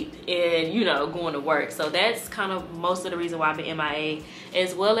to sleep and, you know, going to work. So that's kind of most of the reason why I've been MIA,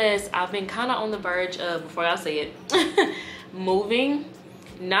 as well as I've been kind of on the verge of, before I say it, moving.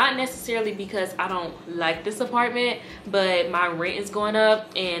 Not necessarily because I don't like this apartment, but my rent is going up,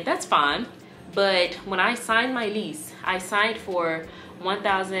 and that's fine. But when I signed my lease, I signed for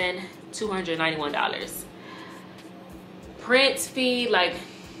 $1,291. Print fee, like,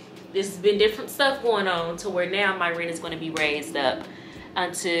 there's been different stuff going on to where now my rent is going to be raised up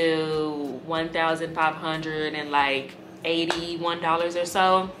until $1,581 or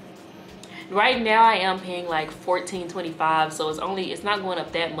so. Right now I am paying like $1,425, so it's not going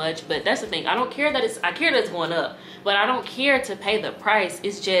up that much. But that's the thing, I don't care that I care that it's going up, but I don't care to pay the price.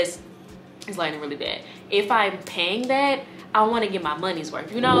 It's like really bad. If I'm paying that, I want to get my money's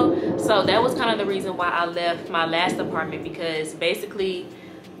worth, you know. So that was kind of the reason why I left my last apartment, because basically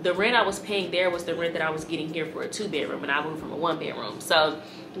the rent I was paying there was the rent that I was getting here for a 2-bedroom, and I moved from a 1-bedroom. So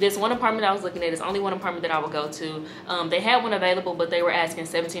this one apartment I was looking at is only one apartment that I would go to. They had one available, but they were asking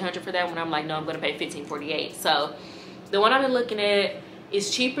 $1,700 for that one. I'm like, no, I'm gonna pay $1,548. So the one I've been looking at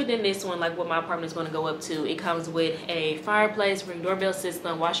is cheaper than this one, like what my apartment is gonna go up to. It comes with a fireplace, Ring doorbell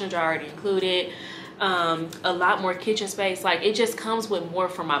system, washer and dryer already included. A lot more kitchen space. Like, it just comes with more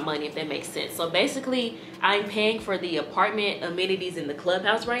for my money, if that makes sense. So basically I'm paying for the apartment amenities in the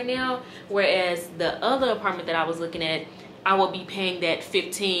clubhouse right now, whereas the other apartment that I was looking at, I will be paying that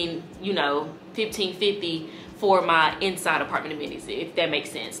 $1,550 for my inside apartment amenities, if that makes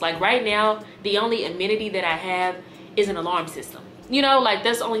sense. Like, right now the only amenity that I have is an alarm system. You know, like,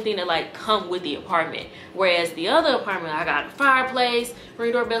 that's the only thing that like come with the apartment. Whereas the other apartment, I got a fireplace,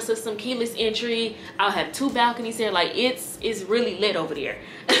 Ring doorbell system, keyless entry. I'll have 2 balconies here. Like, it's really lit over there.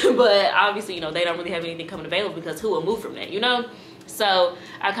 But obviously, you know, they don't really have anything coming available, because who will move from that, you know? So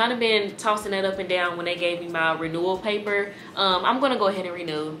I kind of been tossing that up and down when they gave me my renewal paper. I'm gonna go ahead and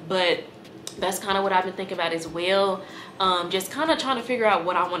renew, but that's kind of what I've been thinking about as well. Just kind of trying to figure out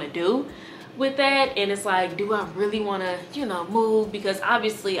what I want to do with that. And it's like, do I really want to, you know, move? Because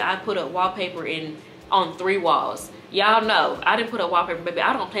obviously I put up wallpaper on 3 walls. Y'all know I didn't put up wallpaper, baby.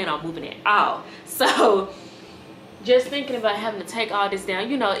 I don't plan on moving at all. So just thinking about having to take all this down,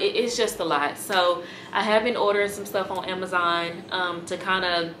 you know, it's just a lot. So I have been ordering some stuff on Amazon to kind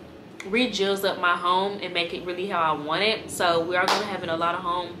of re-jizz up my home and make it really how I want it. So we are going to have a lot of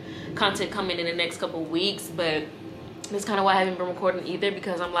home content coming in the next couple of weeks, but that's kind of why I haven't been recording either,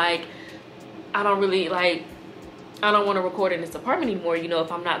 because I'm like, I don't want to record in this apartment anymore, you know,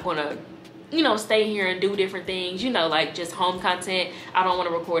 if I'm not going to you know, stay here and do different things, you know, like just home content. I don't want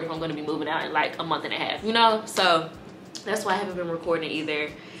to record if I'm going to be moving out in like a month and a half, you know. So that's why I haven't been recording either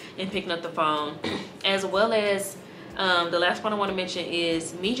and picking up the phone. As well as the last one I want to mention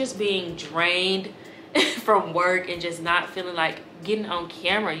is me just being drained from work and just not feeling like getting on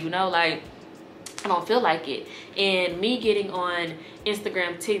camera, you know, like I don't feel like it. And me getting on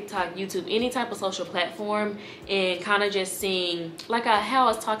Instagram, TikTok, YouTube, any type of social platform, and kind of just seeing like how I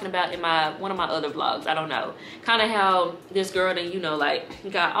was talking about in one of my other vlogs, I don't know, kind of how this girl that, you know,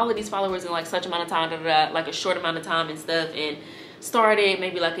 like got all of these followers in like such amount of time, like a short amount of time and stuff, and started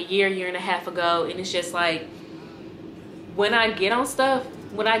maybe like a year and a half ago. And it's just like, when I get on stuff,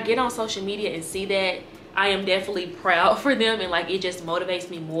 when I get on social media and see that, I am definitely proud for them, and like it just motivates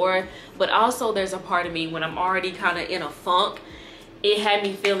me more. But also there's a part of me when I'm already kind of in a funk, it had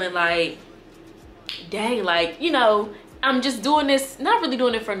me feeling like, dang, like, you know, I'm just doing this, not really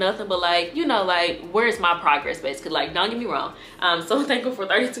doing it for nothing, but like, you know, like where's my progress basically? Like, don't get me wrong, I'm so thankful for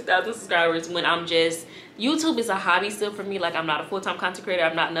 32,000 subscribers when I'm just, YouTube is a hobby still for me. Like, I'm not a full-time content creator,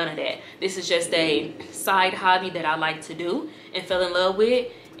 I'm not none of that. This is just a side hobby that I like to do and fell in love with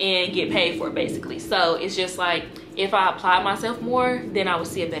and get paid for, basically. So it's just like, if I apply myself more, then I will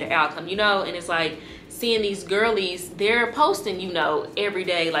see a better outcome, you know. And it's like seeing these girlies, they're posting, you know, every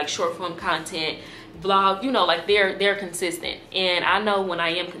day, like short form content, vlog, you know, like they're consistent. And I know when I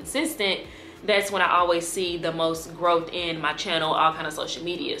am consistent, that's when I always see the most growth in my channel, all kind of social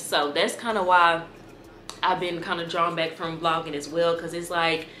media. So that's kind of why I've been kind of drawn back from vlogging as well, because it's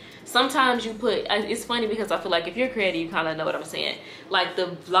like, sometimes you put, it's funny because I feel like if you're creative, you kind of know what I'm saying. Like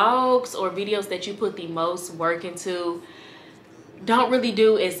the vlogs or videos that you put the most work into don't really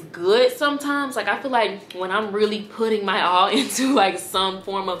do as good sometimes. Like, I feel like when I'm really putting my all into like some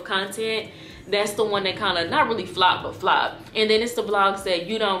form of content, that's the one that kind of not really flop, but flop. And then it's the vlogs that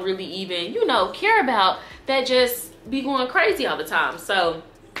you don't really even, you know, care about, that just be going crazy all the time. So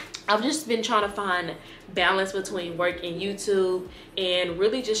I've just been trying to find balance between work and YouTube, and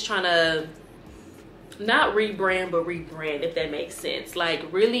really just trying to not rebrand, but rebrand, if that makes sense. Like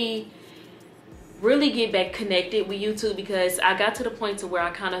really get back connected with YouTube, because I got to the point to where I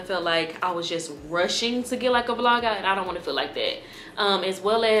kind of felt like I was just rushing to get like a vlog out, and I don't want to feel like that. As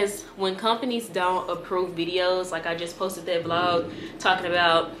well as when companies don't approve videos, like I just posted that vlog talking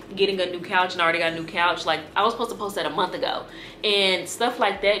about getting a new couch, and I already got a new couch. Like, I was supposed to post that a month ago, and stuff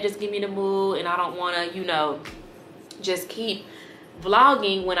like that just give me the mood, and I don't want to, you know, just keep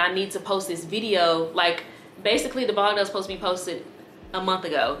vlogging when I need to post this video. Like, basically the vlog that was supposed to be posted a month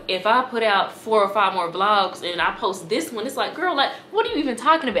ago, if I put out 4 or 5 more vlogs and I post this one, it's like, girl, like, what are you even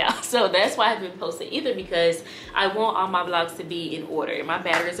talking about? So that's why I haven't been posting either, because I want all my vlogs to be in order. My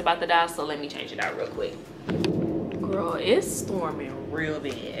battery's about to die, so let me change it out real quick. Girl, it's storming real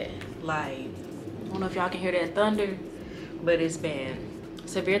bad. Like, I don't know if y'all can hear that thunder, but it's bad.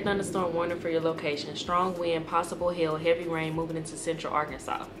 Severe thunderstorm warning for your location. Strong wind, possible hail, heavy rain moving into central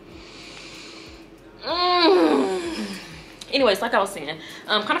Arkansas. Anyways, like I was saying,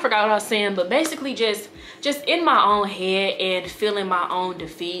 kind of forgot what I was saying, but basically just in my own head and feeling my own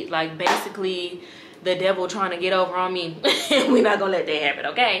defeat. Like, basically the devil trying to get over on me. We're not gonna let that happen,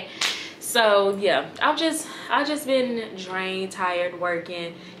 okay? So yeah, I just been drained, tired,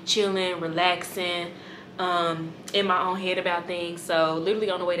 working, chilling, relaxing, in my own head about things. So literally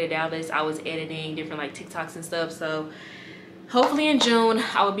on the way to Dallas, I was editing different like TikToks and stuff. So hopefully in June,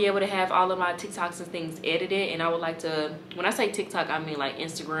 I will be able to have all of my TikToks and things edited. And I would like to, when I say TikTok, I mean like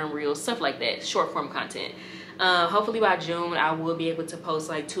Instagram Reels, stuff like that, short form content. Hopefully by June, I will be able to post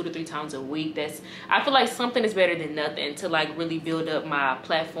like 2 to 3 times a week. I feel like something is better than nothing to like really build up my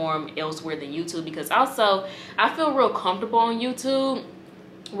platform elsewhere than YouTube. Because also, I feel real comfortable on YouTube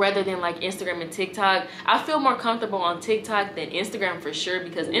rather than like Instagram and TikTok. I feel more comfortable on TikTok than Instagram for sure,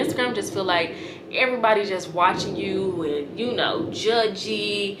 because Instagram just feel like everybody's just watching you and, you know,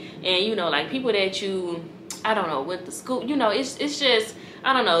 judgy, and, you know, like people that you, I don't know, went to school, you know, it's just,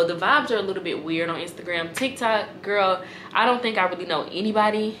 I don't know, the vibes are a little bit weird on Instagram. TikTok, girl, I don't think I really know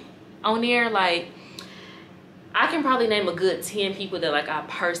anybody on there. Like, I can probably name a good 10 people that like I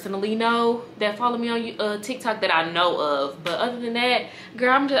personally know that follow me on TikTok that I know of. But other than that,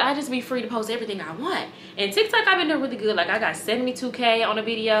 girl, I just be free to post everything I want. And TikTok, I've been doing really good. Like, I got 72K on a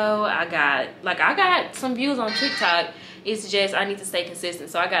video. I got some views on TikTok. It's just I need to stay consistent.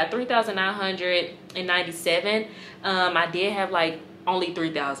 So I got 3,997. I did have like only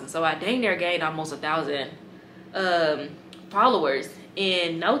 3,000. So I dang near gained almost 1,000 followers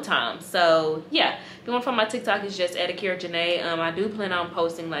in no time. So yeah, if you want to find my TikTok, is just at Akeira Janee. I do plan on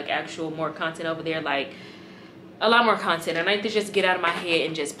posting like actual more content over there, like a lot more content. I need to just get out of my head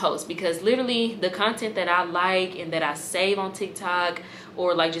and just post, because literally the content that I like and that I save on TikTok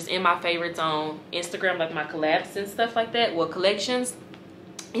or like just in my favorites on Instagram, like my collabs and stuff like that, well, collections,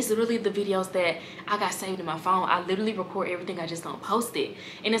 it's literally the videos that I got saved in my phone. I literally record everything, I just don't post it.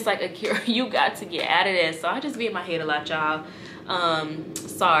 And it's like, Akeira, you got to get out of that. So I just be in my head a lot, y'all.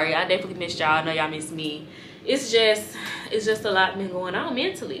 Sorry, I definitely missed y'all. I know y'all miss me. It's just a lot been going on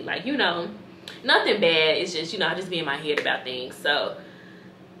mentally, like, you know, nothing bad. It's just, you know, I just be in my head about things. So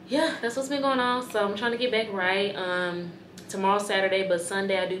yeah, that's what's been going on. So I'm trying to get back right. Tomorrow's Saturday, but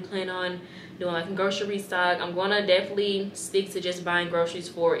Sunday I do plan on doing like a grocery restock. I'm gonna definitely stick to just buying groceries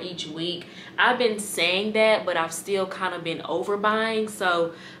for each week. I've been saying that, but I've still kind of been overbuying.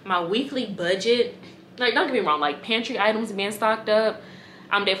 So my weekly budget, like, don't get me wrong, like pantry items being stocked up,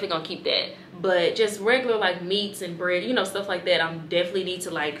 I'm definitely gonna keep that. But just regular like meats and bread, you know, stuff like that, I'm definitely need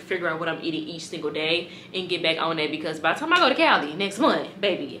to like figure out what I'm eating each single day and get back on that, because by the time I go to Cali next month,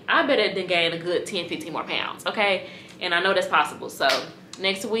 baby, I better than gain a good 10-15 more pounds, okay? And I know that's possible. So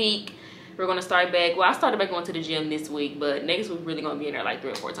next week we're gonna start back. Well, I started back going to the gym this week, but next week we're really gonna be in there like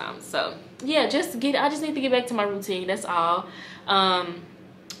 3 or 4 times. So yeah, I just need to get back to my routine, that's all.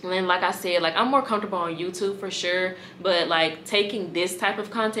 And like I said, like, I'm more comfortable on YouTube for sure, but like taking this type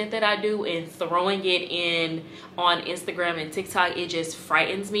of content that I do and throwing it in on Instagram and TikTok, it just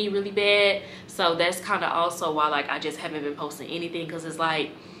frightens me really bad. So that's kind of also why like I just haven't been posting anything, because it's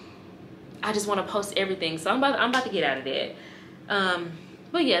like I just want to post everything. So I'm about to get out of that.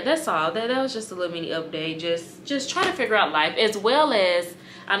 But yeah, that's all. That was just a little mini update, just trying to figure out life, as well as,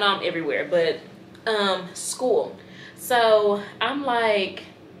 I know I'm everywhere, but school. So I'm like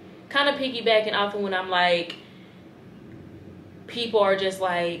kind of piggybacking off of when I'm like, people are just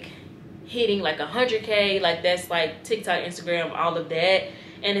like hitting like 100K, like that's like TikTok, Instagram, all of that,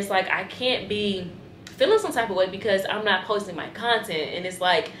 and it's like I can't be feeling some type of way because I'm not posting my content. And it's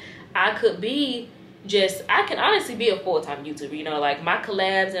like I can honestly be a full-time YouTuber, you know, like my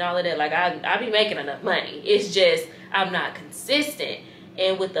collabs and all of that, like I be making enough money. It's just I'm not consistent.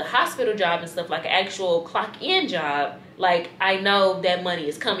 And with the hospital job and stuff, like an actual clock-in job, like I know that money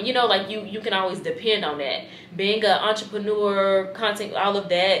is coming, you know, like you can always depend on that. Being an entrepreneur, content, all of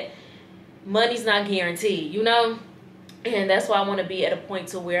that, money's not guaranteed, you know. And that's why I want to be at a point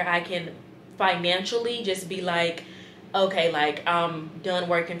to where I can financially just be like, okay, like I'm done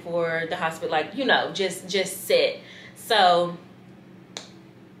working for the hospital, like, you know, just set. So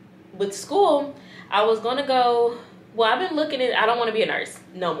with school, I was gonna go, well, I've been looking at, I don't want to be a nurse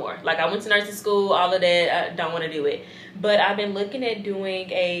no more. Like I went to nursing school, all of that, I don't want to do it. But I've been looking at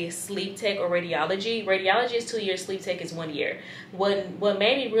doing a sleep tech or radiology. Radiology is 2 years, sleep tech is 1 year. What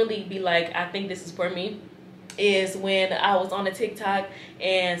made me really be like, I think this is for me, is when I was on a TikTok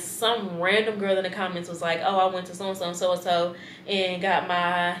and some random girl in the comments was like, oh, I went to so-and-so and so-and-so and got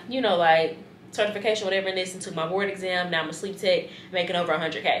my, you know, like certification, whatever, and this, and took my board exam. Now I'm a sleep tech, making over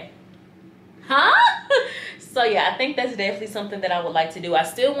 100K. Huh? So yeah, I think that's definitely something that I would like to do. I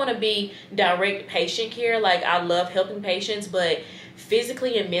still want to be direct patient care. Like I love helping patients, but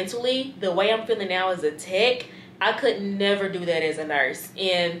physically and mentally, the way I'm feeling now as a tech, I could never do that as a nurse.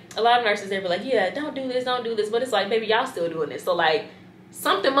 And a lot of nurses, they were like, yeah, don't do this, don't do this. But it's like, baby, y'all still doing this. So like,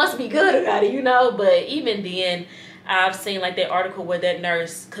 something must be good about it, you know? But even then, I've seen like that article where that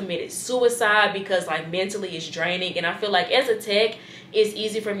nurse committed suicide because like mentally it's draining. And I feel like as a tech, it's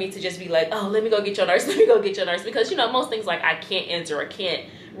easy for me to just be like, oh, let me go get your nurse, let me go get your nurse. Because, you know, most things like I can't answer or can't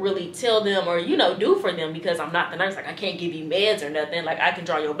really tell them or, you know, do for them because I'm not the nurse. Like I can't give you meds or nothing. Like I can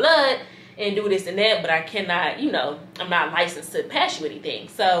draw your blood and do this and that, but I cannot, you know, I'm not licensed to pass you anything.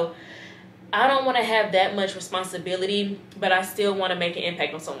 So I don't want to have that much responsibility, but I still want to make an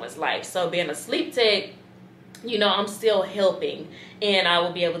impact on someone's life. So being a sleep tech, you know, I'm still helping and I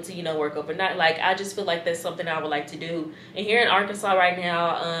will be able to, you know, work overnight. Like I just feel like that's something I would like to do. And here in Arkansas right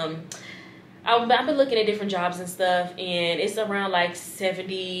now, I've been looking at different jobs and stuff, and it's around like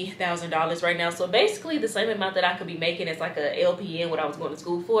 $70,000 right now. So basically the same amount that I could be making as like a LPN, what I was going to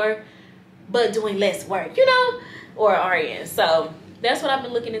school for, but doing less work, you know, or RN. So that's what I've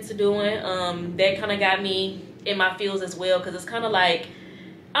been looking into doing. That kind of got me in my fields as well, because it's kind of like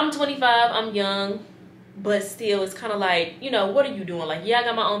I'm 25, I'm young, but still it's kind of like, you know, what are you doing? Like, yeah, I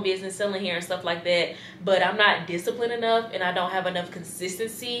got my own business selling hair and stuff like that, but I'm not disciplined enough and I don't have enough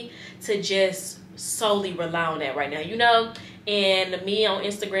consistency to just solely rely on that right now, you know. And me on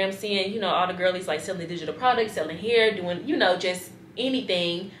Instagram seeing, you know, all the girlies like selling digital products, selling hair, doing, you know, just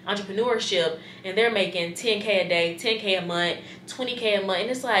anything, entrepreneurship, and they're making 10K a day, 10K a month, 20K a month,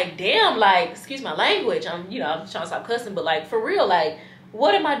 and it's like, damn, like, excuse my language, I'm, you know, I'm trying to stop cussing, but like for real, like,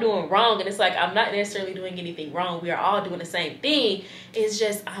 what am I doing wrong? And it's like, I'm not necessarily doing anything wrong. We are all doing the same thing. It's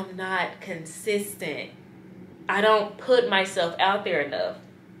just I'm not consistent. I don't put myself out there enough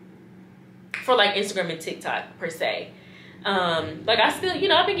for like Instagram and TikTok per se. Like I still, you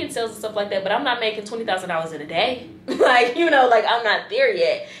know, I've been getting sales and stuff like that, but I'm not making $20,000 in a day. Like, you know, like I'm not there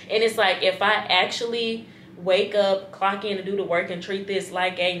yet. And it's like, if I actually wake up, clock in and do the work and treat this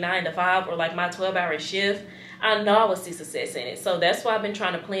like a 9 to 5 or like my 12-hour shift, I know I will see success in it. So that's why I've been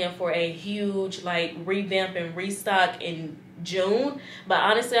trying to plan for a huge like revamp and restock in June. But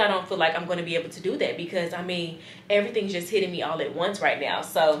honestly, I don't feel like I'm going to be able to do that because I mean, everything's just hitting me all at once right now.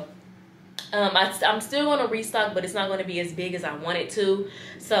 So I'm still going to restock, but it's not going to be as big as I want it to.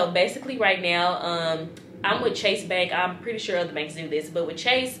 So basically right now, I'm with Chase Bank. I'm pretty sure other banks do this, but with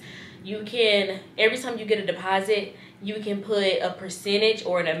Chase, you can, every time you get a deposit, you can put a percentage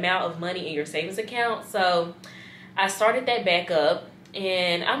or an amount of money in your savings account. So I started that back up,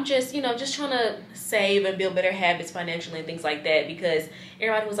 and I'm just, you know, just trying to save and build better habits financially and things like that, because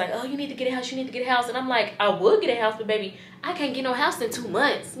everybody was like, oh, you need to get a house, you need to get a house. And I'm like, I would get a house, but baby, I can't get no house in 2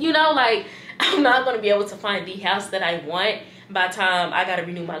 months. You know, like I'm not going to be able to find the house that I want by the time I got to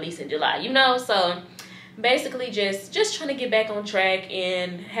renew my lease in July, you know. So basically just trying to get back on track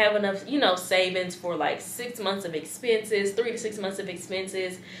and have enough, you know, savings for like 6 months of expenses, 3 to 6 months of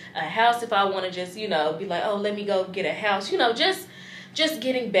expenses, a house if I want to just, you know, be like, oh, let me go get a house, you know, just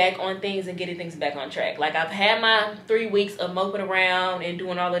getting back on things and getting things back on track. Like I've had my 3 weeks of moping around and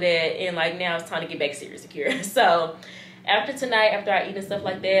doing all of that, and like now it's time to get back serious, Akeira. So after tonight, after I eat and stuff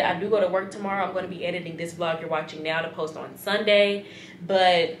like that, I do go to work tomorrow. I'm going to be editing this vlog you're watching now to post on Sunday.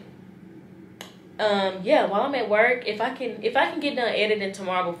 But yeah, while I'm at work, if I can get done editing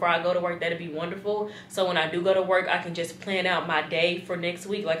tomorrow before I go to work, that'd be wonderful. So when I do go to work, I can just plan out my day for next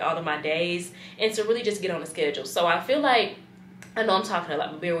week, like all of my days, and to really just get on the schedule. So I feel like, I know I'm talking a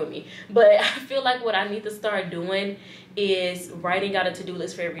lot, but bear with me, but I feel like what I need to start doing is writing out a to-do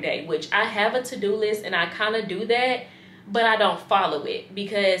list for every day, which I have a to-do list and I kind of do that, but I don't follow it,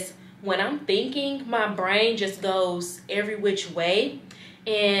 because when I'm thinking, my brain just goes every which way.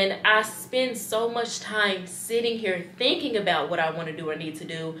 And I spend so much time sitting here thinking about what I want to do or need to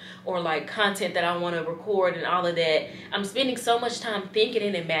do, or like content that I want to record and all of that. I'm spending so much time thinking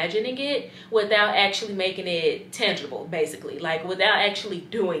and imagining it without actually making it tangible, basically, like without actually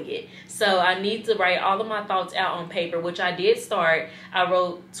doing it. So I need to write all of my thoughts out on paper, which I did start. I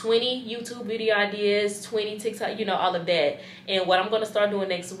wrote 20 YouTube video ideas, 20 TikTok, you know, all of that. And what I'm going to start doing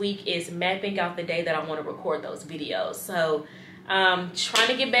next week is mapping out the day that I want to record those videos. So trying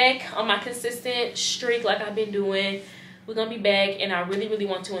to get back on my consistent streak like I've been doing. We're gonna be back, and I really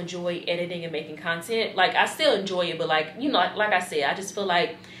want to enjoy editing and making content. Like I still enjoy it, but like, you know, like I said, I just feel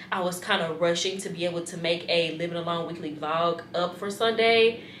like I was kind of rushing to be able to make a living alone weekly vlog up for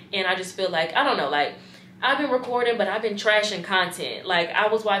Sunday, and I just feel like, I don't know, like I've been recording, but I've been trashing content. Like I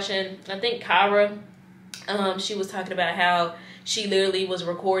was watching, I think Akeira, she was talking about how she literally was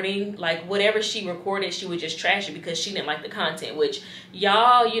recording, like whatever she recorded, she would just trash it because she didn't like the content, which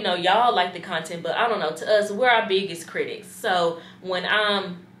y'all, you know, y'all like the content, but I don't know, to us, we're our biggest critics. So when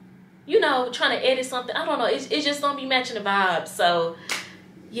I'm, you know, trying to edit something, I don't know, it's just don't be matching the vibe. So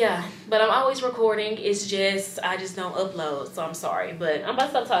yeah, but I'm always recording. It's just, I just don't upload, so I'm sorry. But I'm about to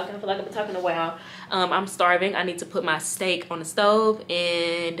stop talking. I feel like I've been talking a while. I'm starving. I need to put my steak on the stove,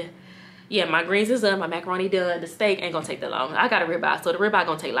 and yeah, my greens is done, my macaroni done. The steak ain't gonna take that long. I got a ribeye, so the ribeye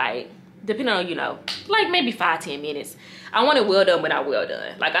gonna take like, depending on, you know, like maybe 5-10 minutes. I want it well done, but not well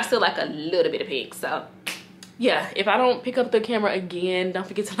done. Like I still like a little bit of pink. So yeah, if I don't pick up the camera again, don't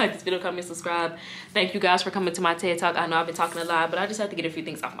forget to like this video, comment, subscribe. Thank you guys for coming to my TED Talk. I know I've been talking a lot, but I just have to get a few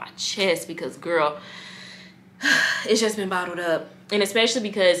things off my chest because, girl, it's just been bottled up. And especially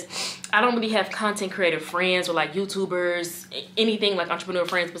because I don't really have content creative friends or like YouTubers, anything like entrepreneur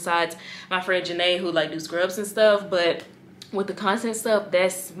friends besides my friend Janee, who like do scrubs and stuff. But with the content stuff,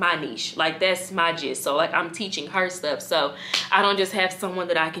 that's my niche. Like that's my gist. So like I'm teaching her stuff. So I don't just have someone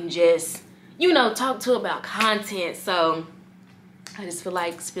that I can just, you know, talk to about content. So I just feel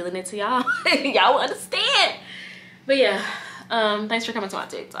like spilling it to y'all. Y'all will understand. But yeah, thanks for coming to my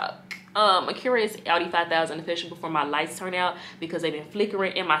TikTok. Akeira is Audi 5000 official before my lights turn out because they've been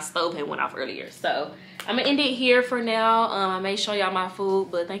flickering and my stove had went off earlier. So I'm gonna end it here for now. I may show y'all my food,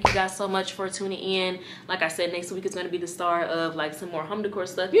 but thank you guys so much for tuning in. Like I said, next week is gonna be the start of like some more home decor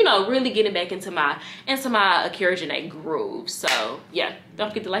stuff, you know, really getting back into my Akeira Janee groove. So yeah, don't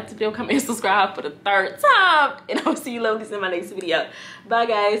forget to like this video, comment, and subscribe for the 3rd time, and I'll see you lovelies in my next video. Bye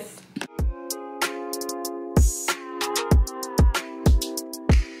guys.